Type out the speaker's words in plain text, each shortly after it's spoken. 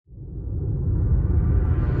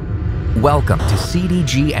Welcome to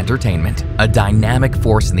CDG Entertainment, a dynamic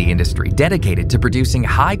force in the industry dedicated to producing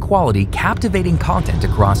high-quality, captivating content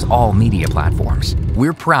across all media platforms.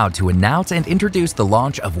 We're proud to announce and introduce the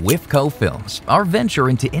launch of WIFcoFILMS, our venture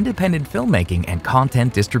into independent filmmaking and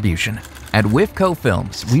content distribution. At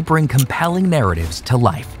WIFcoFILMS, we bring compelling narratives to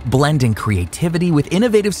life, blending creativity with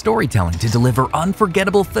innovative storytelling to deliver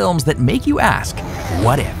unforgettable films that make you ask,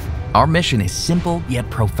 what if? Our mission is simple yet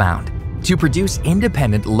profound: to produce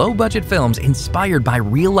independent, low-budget films inspired by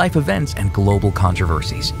real-life events and global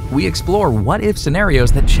controversies. We explore what-if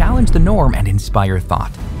scenarios that challenge the norm and inspire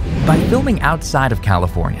thought. By filming outside of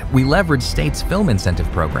California, we leverage states' film incentive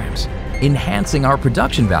programs, enhancing our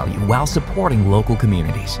production value while supporting local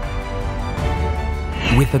communities.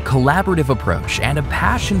 With a collaborative approach and a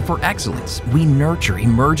passion for excellence, we nurture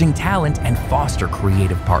emerging talent and foster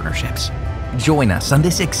creative partnerships. Join us on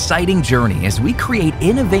this exciting journey as we create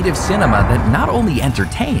innovative cinema that not only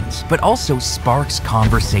entertains, but also sparks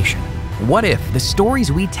conversation. What if the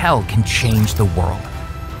stories we tell can change the world?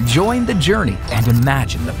 Join the journey and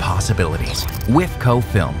imagine the possibilities.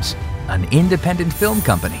 WIFcoFILMS, an independent film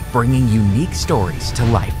company bringing unique stories to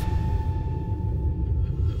life.